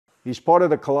He's part of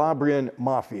the Calabrian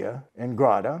Mafia in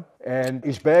Grada, and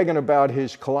he's bragging about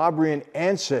his Calabrian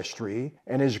ancestry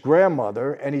and his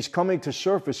grandmother, and he's coming to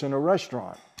surface in a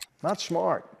restaurant. Not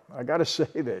smart. I gotta say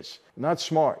this. Not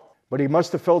smart. But he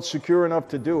must have felt secure enough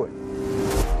to do it.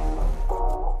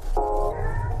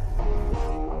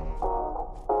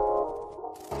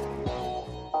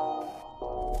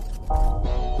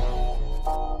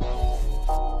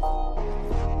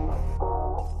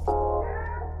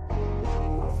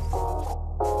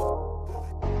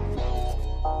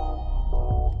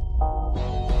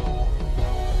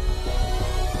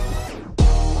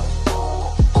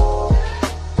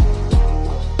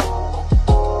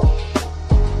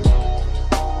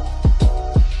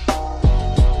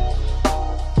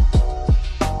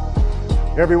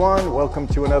 Hey everyone, welcome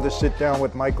to another Sit Down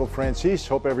with Michael Franzese.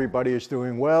 Hope everybody is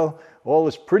doing well. All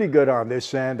is pretty good on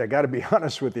this end. I got to be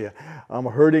honest with you. I'm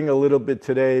hurting a little bit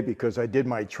today because I did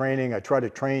my training. I try to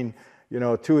train, 2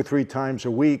 or 3 times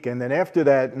a week. And then after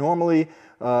that, normally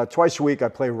twice a week, I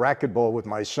play racquetball with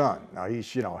my son. Now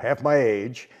he's, half my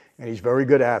age and he's a very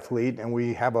good athlete. And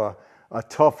we have a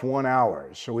tough 1 hour.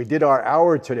 So we did our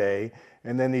hour today.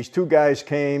 And then these 2 guys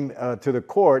came to the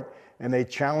court and they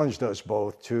challenged us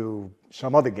both to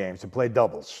some other games, to play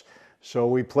doubles. So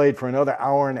we played for another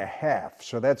hour and a half.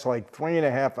 So that's like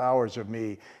 3.5 hours of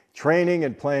me training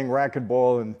and playing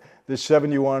racquetball, and this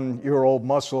 71-year-old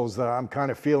muscles, I'm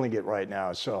kind of feeling it right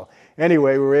now. So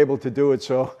anyway, we were able to do it,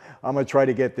 so I'm gonna try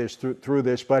to get this through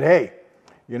this. But hey,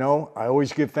 I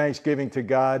always give thanksgiving to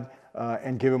God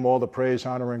and give him all the praise,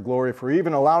 honor, and glory for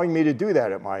even allowing me to do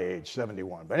that at my age,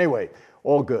 71. But anyway,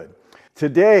 all good.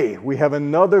 Today, we have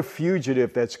another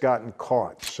fugitive that's gotten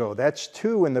caught. So that's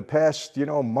 2 in the past,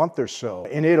 month or so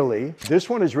in Italy. This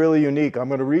one is really unique. I'm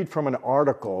going to read from an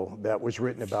article that was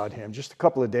written about him just a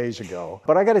couple of days ago.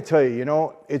 But I got to tell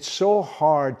you, it's so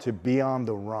hard to be on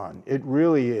the run. It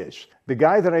really is. The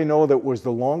guy that I know that was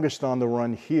the longest on the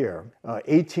run here,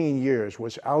 18 years,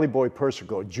 was Ali Boy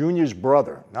Persico, Junior's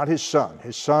brother, not his son.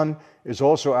 His son is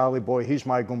also Ali Boy. He's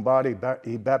my Gumbadi.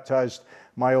 He baptized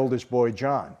my oldest boy,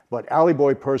 John. But Ali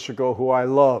Boy Persico, who I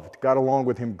loved, got along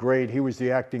with him great. He was the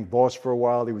acting boss for a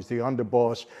while. He was the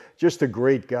underboss, just a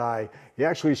great guy. He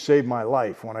actually saved my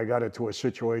life when I got into a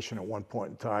situation at one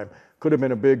point in time. Could have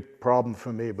been a big problem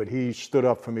for me, but he stood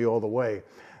up for me all the way.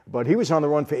 But he was on the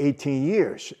run for 18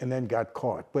 years and then got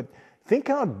caught. But think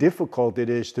how difficult it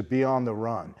is to be on the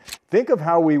run. Think of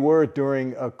how we were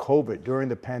during COVID, during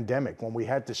the pandemic, when we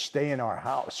had to stay in our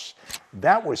house.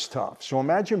 That was tough. So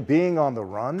imagine being on the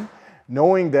run,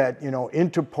 knowing that,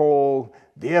 Interpol,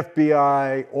 the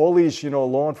FBI, all these,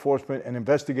 law enforcement and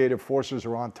investigative forces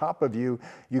are on top of you.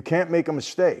 You can't make a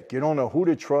mistake. You don't know who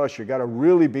to trust. You got to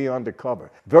really be undercover.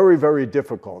 Very, very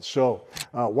difficult. So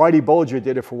Whitey Bulger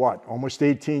did it for what? Almost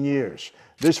 18 years.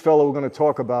 This fellow we're going to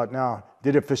talk about now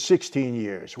did it for 16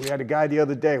 years. We had a guy the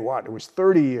other day, it was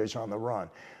 30 years on the run.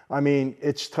 I mean,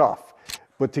 it's tough.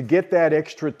 But to get that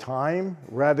extra time,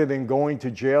 rather than going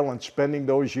to jail and spending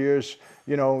those years,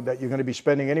 that you're going to be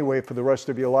spending anyway for the rest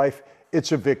of your life,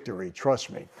 it's a victory,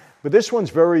 trust me. But this one's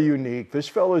very unique. This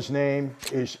fellow's name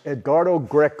is Edgardo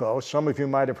Greco. Some of you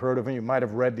might have heard of him. You might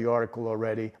have read the article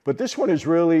already. But this one is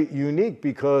really unique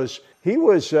because he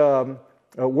was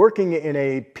working in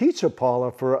a pizza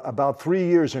parlor for about 3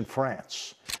 years in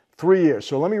France. 3 years.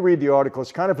 So let me read the article.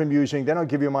 It's kind of amusing. Then I'll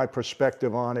give you my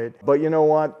perspective on it. But you know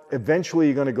what? Eventually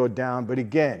you're going to go down. But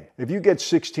again, if you get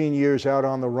 16 years out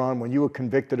on the run when you were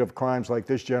convicted of crimes like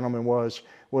this gentleman was,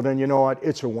 well then you know what?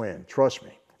 It's a win. Trust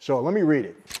me. So let me read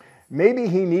it. Maybe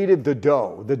he needed the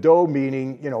dough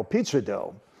meaning, pizza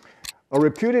dough. A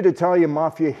reputed Italian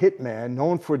mafia hitman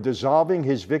known for dissolving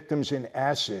his victims in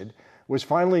acid was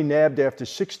finally nabbed after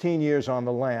 16 years on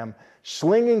the lam,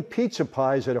 slinging pizza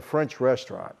pies at a French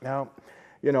restaurant. Now,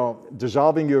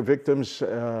 dissolving your victims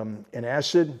in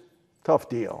acid, tough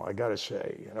deal, I gotta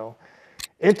say,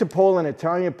 Interpol and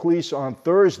Italian police on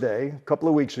Thursday, a couple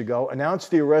of weeks ago,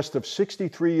 announced the arrest of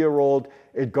 63-year-old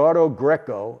Edgardo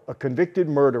Greco, a convicted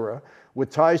murderer with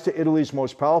ties to Italy's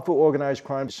most powerful organized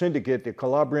crime syndicate, the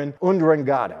Calabrian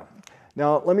 'Ndrangheta.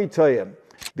 Now, let me tell you,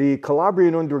 the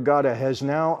Calabrian 'Ndrangheta has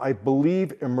now, I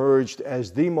believe, emerged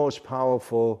as the most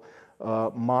powerful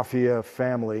mafia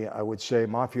family, I would say,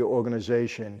 mafia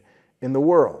organization in the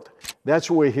world. That's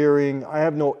what we're hearing. I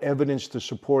have no evidence to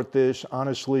support this.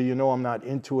 Honestly, I'm not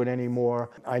into it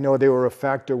anymore. I know they were a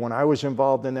factor when I was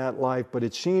involved in that life, but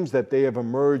it seems that they have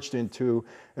emerged into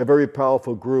a very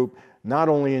powerful group, not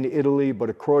only in Italy, but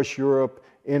across Europe,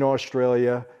 in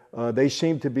Australia. They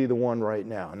seem to be the one right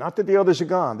now. Not that the others are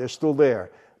gone, they're still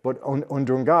there, but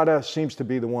 'Ndrangheta seems to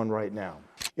be the one right now.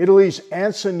 Italy's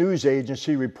ANSA news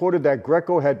agency reported that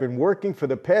Greco had been working for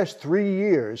the past 3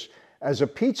 years as a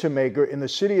pizza maker in the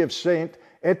city of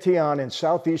Saint-Étienne in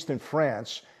southeastern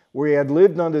France, where he had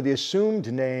lived under the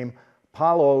assumed name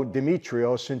Paolo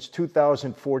Demetrio since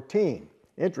 2014.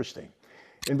 Interesting.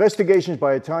 Investigations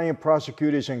by Italian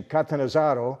prosecutors in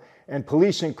Catanzaro and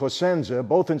police in Cosenza,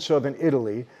 both in southern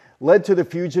Italy, led to the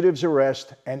fugitive's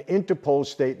arrest, and Interpol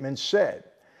statements said,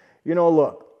 you know,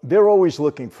 look, they're always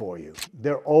looking for you.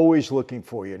 They're always looking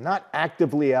for you. Not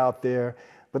actively out there,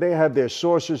 but they have their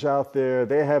sources out there.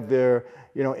 They have their,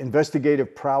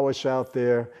 investigative prowess out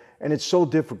there. And it's so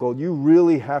difficult. You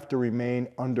really have to remain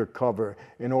undercover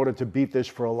in order to beat this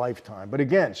for a lifetime. But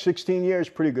again, 16 years,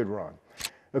 pretty good run.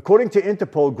 According to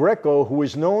Interpol, Greco, who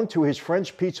is known to his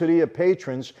French pizzeria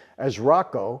patrons as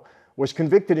Rocco, was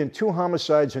convicted in 2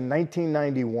 homicides in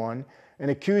 1991 and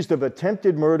accused of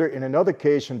attempted murder in another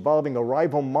case involving a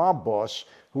rival mob boss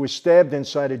who was stabbed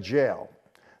inside a jail.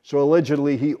 So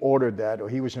allegedly he ordered that, or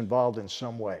he was involved in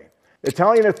some way.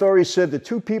 Italian authorities said the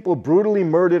 2 people brutally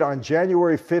murdered on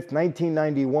January 5,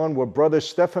 1991 were brothers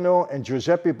Stefano and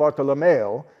Giuseppe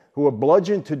Bartolomeo, who were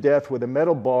bludgeoned to death with a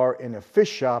metal bar in a fish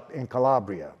shop in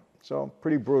Calabria. So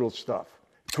pretty brutal stuff.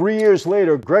 3 years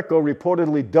later, Greco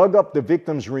reportedly dug up the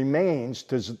victims' remains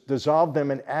to dissolve them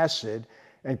in acid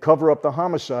and cover up the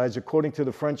homicides, according to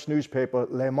the French newspaper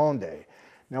Le Monde.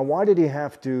 Now, why did he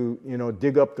have to,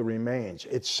 dig up the remains?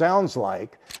 It sounds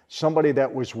like somebody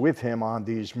that was with him on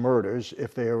these murders,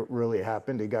 if they really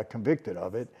happened, he got convicted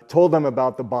of it, told them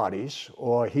about the bodies,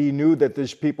 or he knew that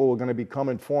these people were going to become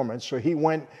informants, so he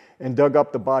went and dug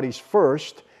up the bodies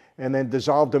first and then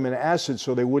dissolved them in acid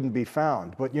so they wouldn't be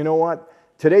found. But you know what?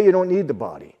 Today, you don't need the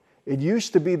body. It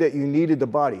used to be that you needed the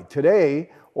body.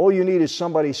 Today, all you need is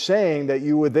somebody saying that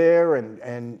you were there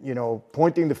and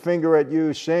pointing the finger at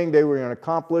you, saying they were an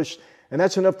accomplice, and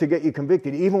that's enough to get you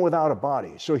convicted, even without a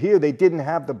body. So here they didn't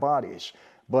have the bodies,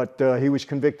 but he was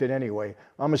convicted anyway.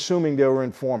 I'm assuming they were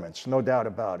informants, no doubt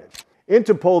about it.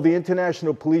 Interpol, the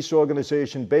international police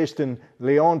organization based in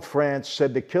Lyon, France,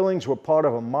 said the killings were part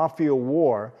of a mafia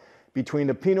war between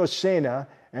the Pinosena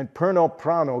and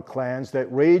Pernoprano clans that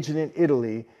raged in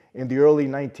Italy in the early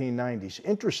 1990s.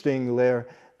 Interesting there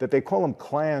that they call them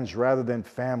clans rather than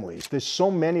families. There's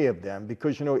so many of them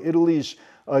because, Italy's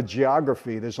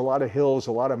geography, there's a lot of hills,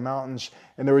 a lot of mountains,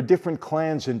 and there are different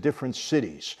clans in different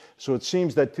cities. So it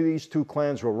seems that these 2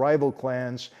 clans were rival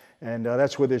clans, and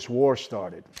that's where this war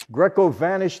started. Greco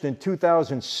vanished in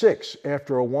 2006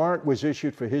 after a warrant was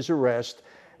issued for his arrest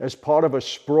as part of a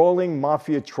sprawling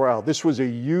mafia trial. This was a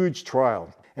huge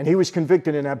trial, and he was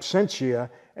convicted in absentia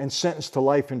and sentenced to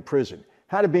life in prison.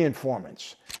 Had to be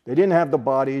informants. They didn't have the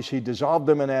bodies. He dissolved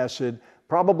them in acid.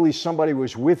 Probably somebody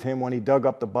was with him when he dug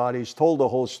up the bodies, told the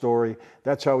whole story.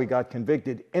 That's how he got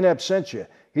convicted in absentia.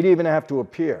 He didn't even have to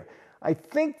appear. I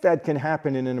think that can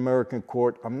happen in an American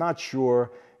court. I'm not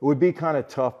sure. It would be kind of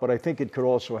tough, but I think it could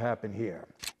also happen here.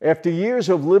 After years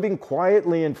of living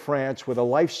quietly in France with a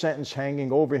life sentence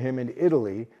hanging over him in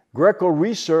Italy, Greco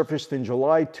resurfaced in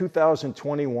July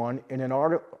 2021 in an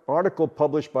article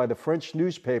published by the French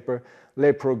newspaper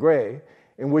Le Progrès,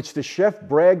 in which the chef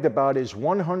bragged about his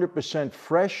 100%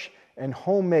 fresh and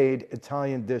homemade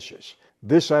Italian dishes.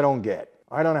 This I don't get.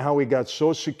 I don't know how he got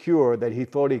so secure that he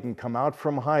thought he can come out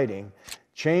from hiding,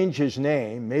 change his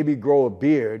name, maybe grow a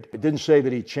beard. It didn't say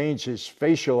that he changed his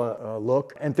facial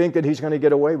look, and think that he's going to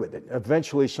get away with it.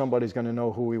 Eventually, somebody's going to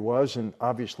know who he was, and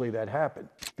obviously that happened.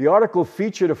 The article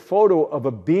featured a photo of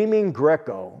a beaming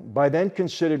Greco, by then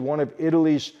considered one of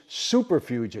Italy's super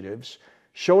fugitives,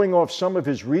 showing off some of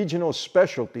his regional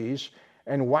specialties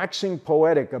and waxing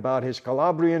poetic about his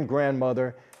Calabrian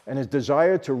grandmother and his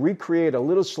desire to recreate a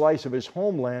little slice of his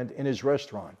homeland in his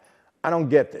restaurant. I don't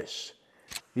get this.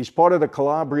 He's part of the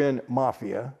Calabrian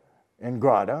Mafia in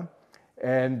Grada,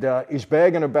 and he's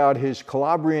bragging about his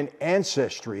Calabrian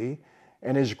ancestry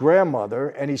and his grandmother,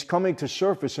 and he's coming to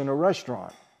surface in a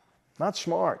restaurant. Not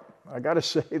smart. I got to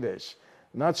say this.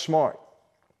 Not smart.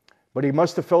 But he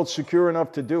must have felt secure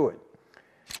enough to do it.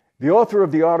 The author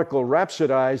of the article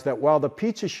rhapsodized that while the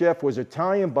pizza chef was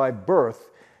Italian by birth,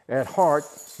 at heart,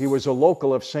 he was a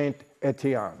local of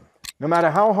Saint-Étienne. No matter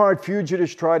how hard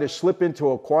fugitives try to slip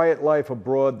into a quiet life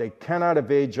abroad, they cannot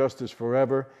evade justice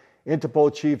forever.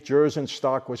 Interpol Chief Jerzy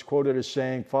Stock was quoted as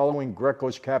saying, following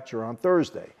Greco's capture on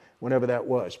Thursday, whenever that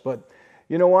was. But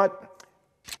you know what?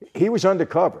 He was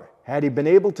undercover. Had he been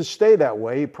able to stay that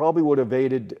way, he probably would have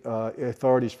evaded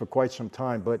authorities for quite some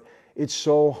time. But it's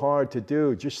so hard to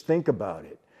do. Just think about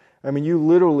it. I mean, you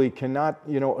literally cannot,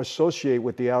 associate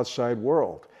with the outside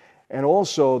world. And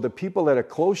also, the people that are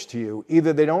close to you,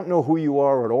 either they don't know who you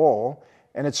are at all,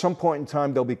 and at some point in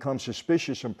time they'll become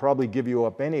suspicious and probably give you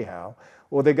up anyhow,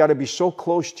 or they got to be so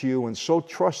close to you and so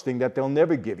trusting that they'll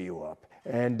never give you up.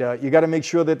 And you got to make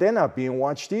sure that they're not being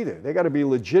watched either. They got to be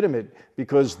legitimate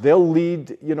because they'll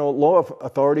lead, law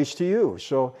authorities to you.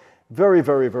 So very,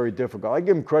 very, very difficult. I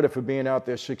give them credit for being out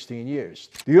there 16 years.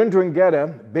 The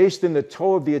 'Ndrangheta, based in the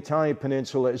toe of the Italian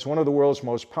peninsula, is one of the world's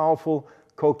most powerful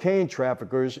cocaine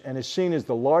traffickers and is seen as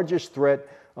the largest threat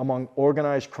among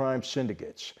organized crime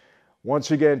syndicates.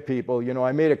 Once again, people,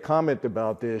 I made a comment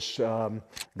about this.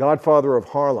 Godfather of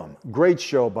Harlem. Great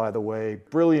show, by the way.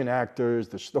 Brilliant actors.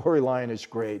 The storyline is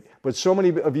great. But so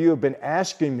many of you have been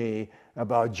asking me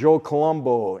about Joe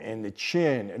Colombo and the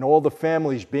Chin and all the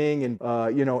families being in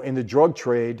the drug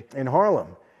trade in Harlem.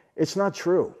 It's not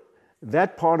true.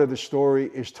 That part of the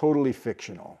story is totally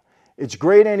fictional. It's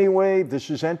great anyway. This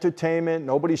is entertainment.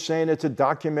 Nobody's saying it's a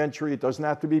documentary. It doesn't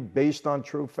have to be based on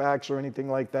true facts or anything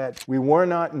like that. We were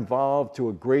not involved to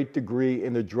a great degree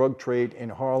in the drug trade in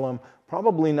Harlem.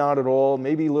 Probably not at all.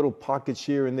 Maybe little pockets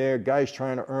here and there, guys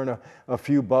trying to earn a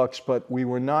few bucks, but we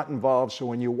were not involved. So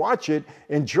when you watch it,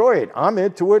 enjoy it. I'm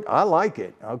into it. I like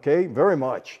it, okay, very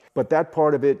much. But that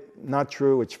part of it, not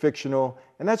true. It's fictional,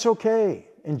 and that's okay.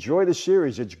 Enjoy the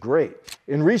series. It's great.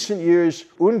 In recent years,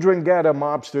 'Ndrangheta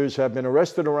mobsters have been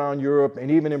arrested around Europe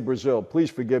and even in Brazil. Please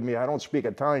forgive me. I don't speak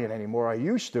Italian anymore. I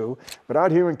used to, but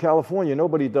out here in California,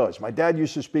 nobody does. My dad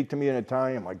used to speak to me in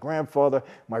Italian, my grandfather,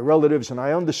 my relatives, and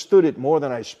I understood it more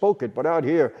than I spoke it, but out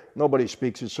here, nobody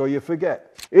speaks it, so you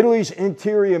forget. Italy's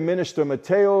Interior Minister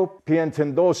Matteo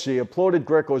Piantedosi applauded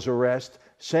Greco's arrest,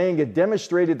 saying it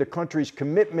demonstrated the country's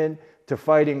commitment to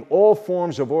fighting all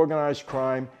forms of organized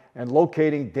crime and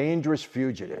locating dangerous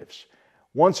fugitives.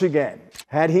 Once again,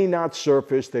 had he not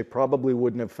surfaced, they probably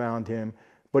wouldn't have found him.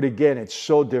 But again, it's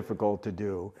so difficult to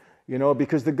do,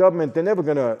 because the government, they're never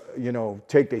going to,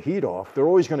 take the heat off. They're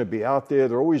always going to be out there.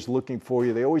 They're always looking for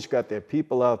you. They always got their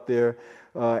people out there.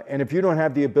 And if you don't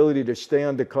have the ability to stay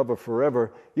undercover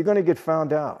forever, you're going to get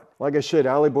found out. Like I said,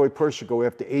 Ali Boy Persico,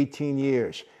 after 18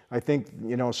 years, I think,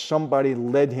 somebody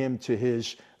led him to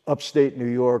his upstate New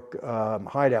York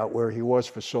hideout where he was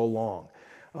for so long.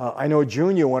 I know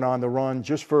Junior went on the run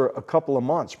just for a couple of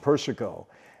months, Persico,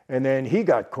 and then he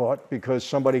got caught because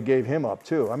somebody gave him up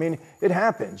too. I mean, it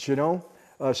happens,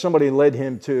 somebody led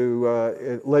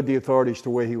the authorities to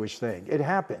where he was staying. It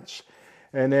happens.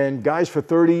 And then guys for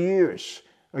 30 years.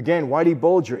 Again, Whitey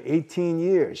Bulger, 18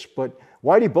 years. But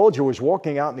Whitey Bulger was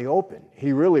walking out in the open.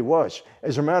 He really was.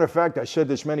 As a matter of fact, I said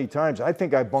this many times, I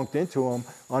think I bumped into him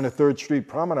on the 3rd Street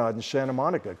Promenade in Santa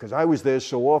Monica because I was there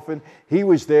so often. He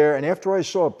was there, and after I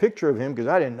saw a picture of him, because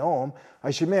I didn't know him,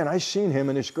 I said, man, I seen him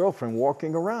and his girlfriend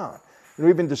walking around. And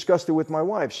we even discussed it with my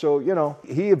wife. So,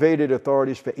 he evaded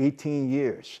authorities for 18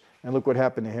 years. And look what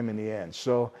happened to him in the end.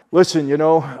 So, listen,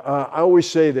 I always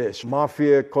say this,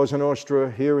 Mafia, Cosa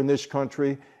Nostra here in this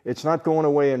country, it's not going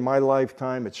away in my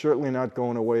lifetime. It's certainly not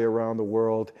going away around the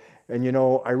world. And,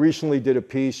 I recently did a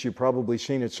piece, you've probably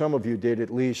seen it, some of you did at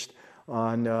least,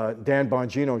 on Dan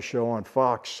Bongino's show on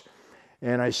Fox.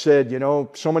 And I said,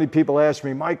 so many people ask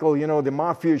me, Michael, the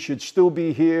Mafia should still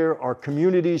be here. Our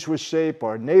communities were safe.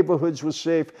 Our neighborhoods were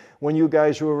safe when you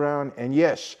guys were around. And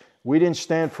yes, we didn't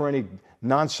stand for any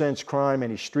nonsense crime,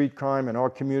 any street crime in our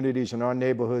communities and our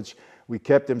neighborhoods. We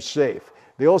kept them safe.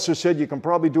 They also said you can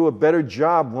probably do a better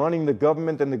job running the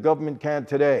government than the government can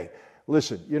today.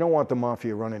 Listen, you don't want the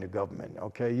Mafia running the government,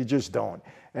 okay? You just don't.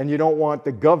 And you don't want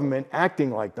the government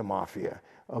acting like the Mafia,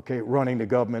 okay, running the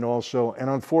government also. And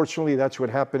unfortunately, that's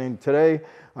what's happening today.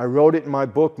 I wrote it in my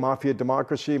book, Mafia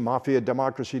Democracy,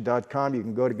 mafiademocracy.com. You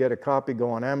can go to get a copy,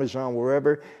 go on Amazon,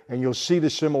 wherever, and you'll see the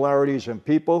similarities in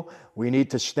people. We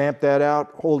need to stamp that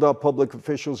out, hold our public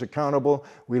officials accountable.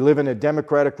 We live in a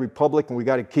democratic republic, and we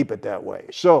got to keep it that way.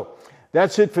 So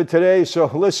that's it for today. So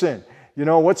listen,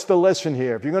 what's the lesson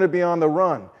here? If you're going to be on the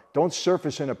run, don't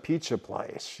surface in a pizza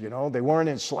place. They weren't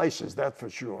in slices, that's for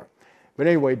sure. But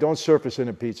anyway, don't surface in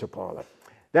a pizza parlor.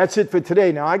 That's it for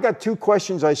today. Now, I got 2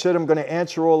 questions I said I'm going to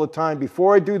answer all the time.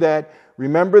 Before I do that,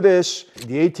 remember this,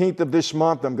 the 18th of this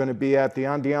month, I'm going to be at the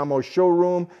Andiamo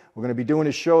showroom. We're going to be doing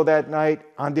a show that night,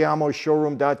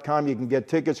 andiamoshowroom.com. You can get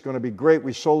tickets. It's going to be great.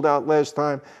 We sold out last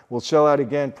time. We'll sell out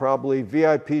again probably.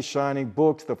 VIP signing,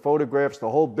 books, the photographs, the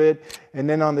whole bit. And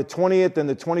then on the 20th and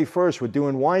the 21st, we're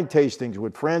doing wine tastings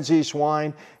with Franzese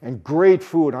wine and great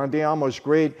food. Andiamo's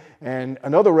great. And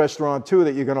another restaurant, too,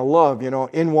 that you're going to love,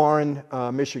 in Warren,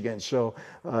 Michigan. So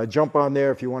jump on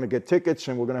there if you want to get tickets,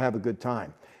 and we're going to have a good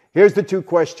time. Here's the 2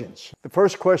 questions. The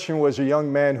first question was a young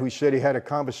man who said he had a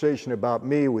conversation about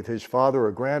me with his father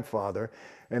or grandfather,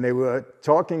 and they were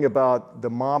talking about the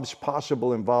mob's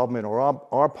possible involvement, or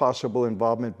our possible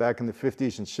involvement back in the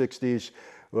 50s and 60s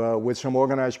with some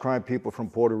organized crime people from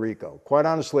Puerto Rico. Quite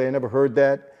honestly, I never heard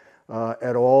that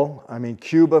at all. I mean,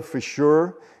 Cuba for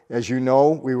sure. As you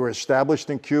know, we were established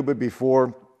in Cuba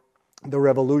before the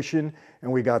revolution,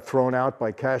 and we got thrown out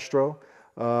by Castro.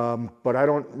 But I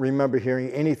don't remember hearing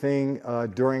anything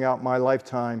during my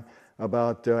lifetime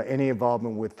about any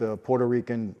involvement with the Puerto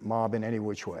Rican mob in any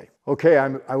which way. Okay,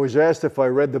 I was asked if I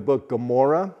read the book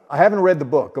Gomorrah. I haven't read the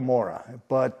book Gomorrah,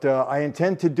 but I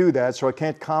intend to do that, so I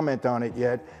can't comment on it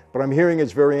yet. But I'm hearing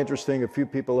it's very interesting. A few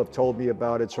people have told me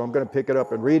about it, so I'm going to pick it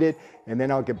up and read it, and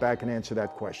then I'll get back and answer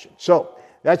that question. So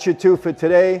that's your two for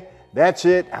today. That's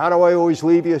it. How do I always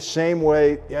leave you? Same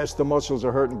way. Yes, the muscles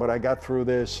are hurting, but I got through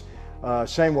this.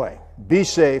 Same way. Be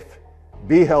safe.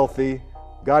 Be healthy.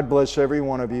 God bless every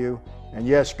one of you. And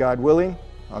yes, God willing,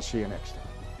 I'll see you next time.